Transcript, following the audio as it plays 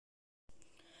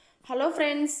Hello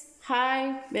friends, hi,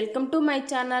 welcome to my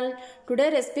channel. Today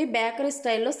recipe bakery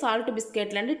style లో salt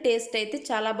బిస్కెట్లు అండి. Taste అయితే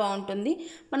చాలా బాగుంటుంది.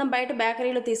 మనం బయట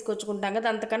బేకరీలో తీసుకొచ్చుకుంటాం కదా,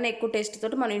 అంతకన్నా ఎక్కువ టేస్ట్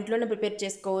తోటి మనం ఇంట్లోనే ప్రిపేర్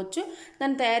చేసుకోవచ్చు.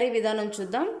 దాని తయారీ విధానం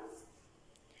చూద్దాం.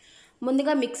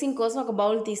 ముందుగా మిక్సింగ్ కోసం ఒక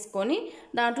బౌల్ తీసుకొని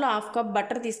దాంట్లో హాఫ్ కప్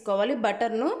బటర్ తీసుకోవాలి.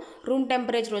 బటర్ను రూమ్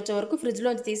టెంపరేచర్ వచ్చే వరకు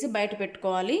ఫ్రిడ్జ్లోంచి తీసి బయట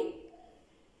పెట్టుకోవాలి.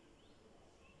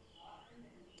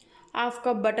 Half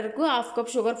cup బటర్కు half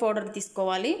cup sugar powder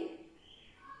తీసుకోవాలి.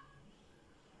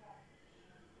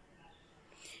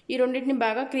 ఈ రెండింటిని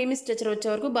బాగా క్రీమీ స్ట్రక్చర్ వచ్చే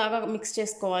వరకు బాగా మిక్స్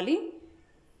చేసుకోవాలి.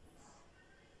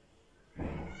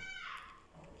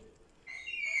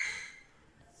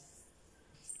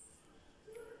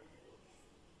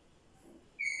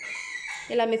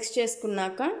 ఇలా మిక్స్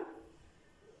చేసుకున్నాక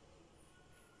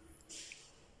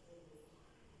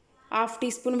half tea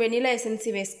spoon vanilla essence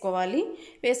వేసుకోవాలి.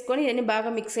 వేసుకొని ఇవన్నీ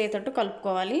బాగా మిక్స్ అయ్యేటట్టు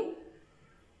కలుపుకోవాలి.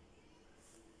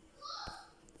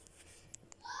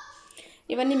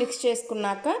 ఇవన్నీ మిక్స్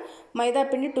చేసుకున్నాక మైదా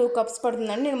పిండి 2 కప్స్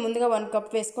పడుతుందండి. నేను ముందుగా 1 కప్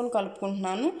వేసుకొని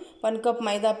కలుపుకుంటున్నాను. 1 కప్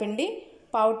మైదా పిండి,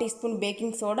 పావు tea spoon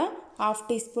baking soda, half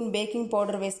tea spoon baking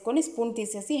powder వేసుకొని స్పూన్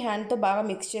తీసేసి హ్యాండ్తో బాగా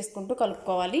మిక్స్ చేసుకుంటూ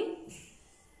కలుపుకోవాలి.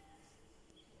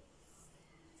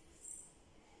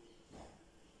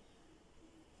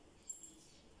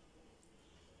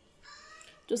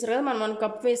 చూసారు కదా, మనం 1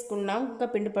 కప్ వేసుకున్నాం, ఇంకా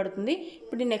పిండి పడుతుంది.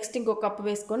 ఇప్పుడు నెక్స్ట్ ఇంకో కప్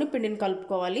వేసుకొని పిండిని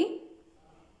కలుపుకోవాలి.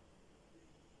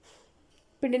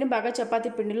 పిండిని బాగా చపాతీ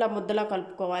పిండిలా ముద్దలా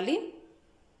కలుపుకోవాలి.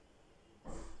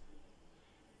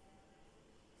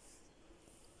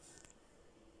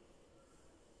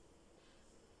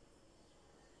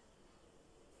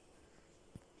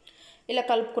 ఇలా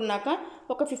కలుపుకున్నాక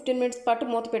ఒక 15 మినిట్స్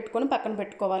పాటు మూత పెట్టుకొని పక్కన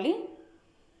పెట్టుకోవాలి.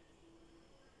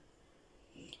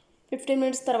 15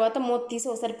 మినిట్స్ తర్వాత మూత తీసి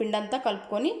ఒకసారి పిండి అంతా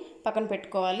కలుపుకొని పక్కన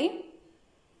పెట్టుకోవాలి.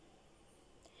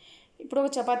 ఇప్పుడు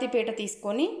ఒక చపాతీ పీట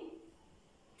తీసుకొని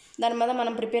దాని మీద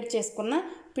మనం ప్రిపేర్ చేసుకున్న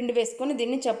పిండి వేసుకొని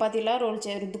దీన్ని చపాతీలా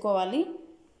రుద్దుకోవాలి.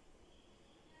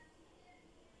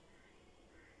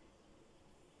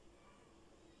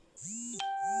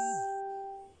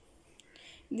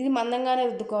 దీన్ని మందంగానే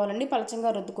రుద్దుకోవాలండి,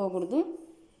 పలచంగా రుద్దుకోకూడదు.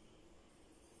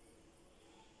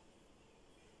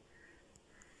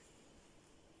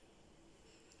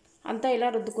 అంతా ఇలా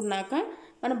రుద్దుకున్నాక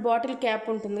మన బాటిల్ క్యాప్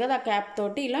ఉంటుంది కదా, ఆ క్యాప్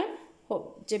తోటి ఇలా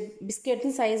బిస్కెట్ని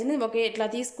సైజుని ఒకే ఇట్లా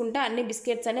తీసుకుంటే అన్ని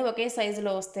బిస్కెట్స్ అనేవి ఒకే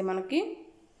సైజులో వస్తాయి మనకి.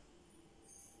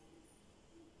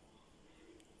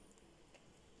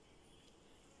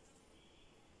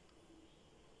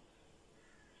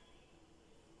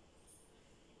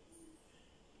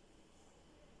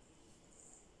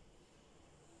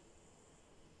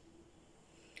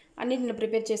 అన్నిటిని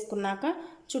ప్రిపేర్ చేసుకున్నాక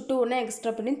చుట్టూ ఉన్న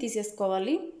ఎక్స్ట్రా పిండిని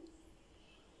తీసేసుకోవాలి.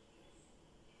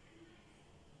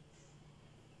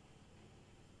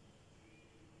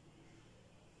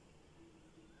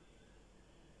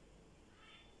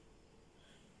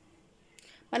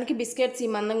 మనకి బిస్కెట్స్ ఈ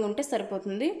మందంగా ఉంటే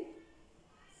సరిపోతుంది.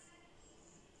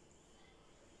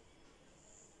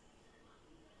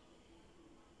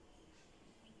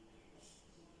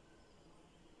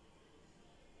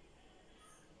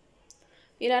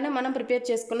 ఇలానే మనం ప్రిపేర్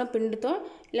చేసుకున్న పిండితో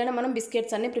ఇలానే మనం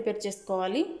బిస్కెట్స్ అన్నీ ప్రిపేర్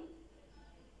చేసుకోవాలి.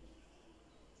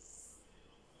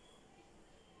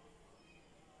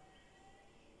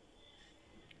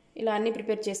 ఇలా అన్నీ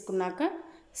ప్రిపేర్ చేసుకున్నాక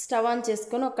స్టవ్ ఆన్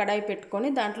చేసుకొని ఒక కడాయి పెట్టుకొని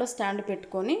దాంట్లో స్టాండ్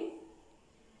పెట్టుకొని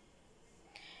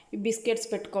బిస్కెట్స్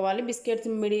పెట్టుకోవాలి. బిస్కెట్స్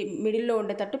మిడిల్లో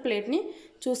ఉండేటట్టు ప్లేట్ని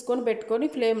చూసుకొని పెట్టుకొని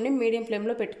ఫ్లేమ్ని మీడియం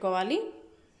ఫ్లేమ్లో పెట్టుకోవాలి.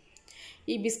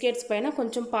 ఈ బిస్కెట్స్ పైన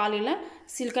కొంచెం పాలు ఇలా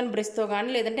సిలికాన్ బ్రష్తో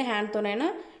కానీ లేదంటే హ్యాండ్తోనైనా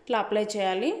ఇట్లా అప్లై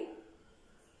చేయాలి.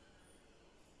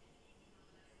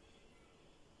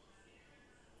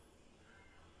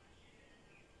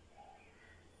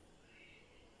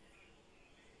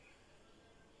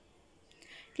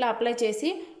 ఇట్లా అప్లై చేసి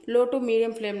లో టు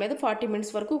మీడియం ఫ్లేమ్ మీద 40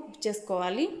 మినిట్స్ వరకు కుక్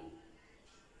చేసుకోవాలి.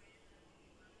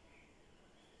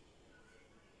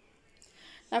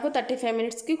 నాకు 35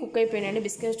 మినిట్స్కి కుక్ అయిపోయినాయండి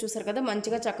బిస్కెట్స్. చూసారు కదా,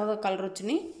 మంచిగా చక్కగా కలర్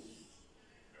వచ్చినాయి.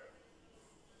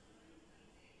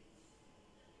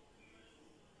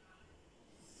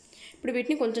 ఇప్పుడు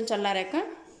వీటిని కొంచెం చల్లారాక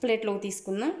ప్లేట్లోకి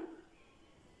తీసుకుందాం.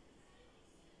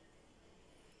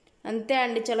 అంతే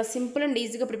అండి, చాలా సింపుల్ అండ్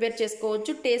ఈజీగా ప్రిపేర్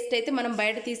చేసుకోవచ్చు. టేస్ట్ అయితే మనం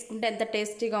బయట తీసుకుంటే ఎంత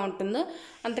టేస్టీగా ఉంటుందో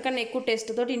అంతకన్నా ఎక్కువ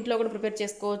టేస్ట్ తోటి ఇంట్లో కూడా ప్రిపేర్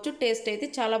చేసుకోవచ్చు. టేస్ట్ అయితే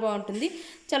చాలా బాగుంటుంది.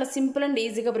 చాలా సింపుల్ అండ్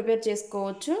ఈజీగా ప్రిపేర్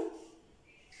చేసుకోవచ్చు.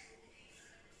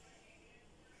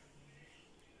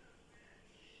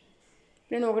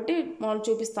 నేను ఒకటి మామూలు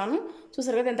చూపిస్తాను.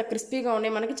 చూసారు కదా ఎంత క్రిస్పీగా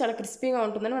ఉన్నాయి, మనకి చాలా క్రిస్పీగా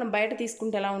ఉంటుందని మనం బయట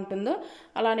తీసుకుంటే ఎలా ఉంటుందో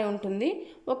అలానే ఉంటుంది.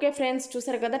 ఓకే ఫ్రెండ్స్,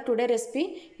 చూసారు కదా టుడే రెసిపీ.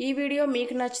 ఈ వీడియో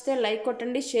మీకు నచ్చితే లైక్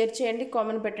కొట్టండి, షేర్ చేయండి,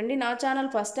 కామెంట్ పెట్టండి. నా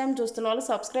ఛానల్ ఫస్ట్ టైం చూస్తున్న వాళ్ళు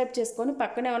సబ్స్క్రైబ్ చేసుకొని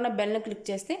పక్కనే ఉన్న బెల్ని క్లిక్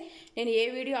చేస్తే నేను ఏ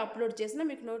వీడియో అప్లోడ్ చేసినా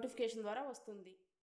మీకు నోటిఫికేషన్ ద్వారా వస్తుంది.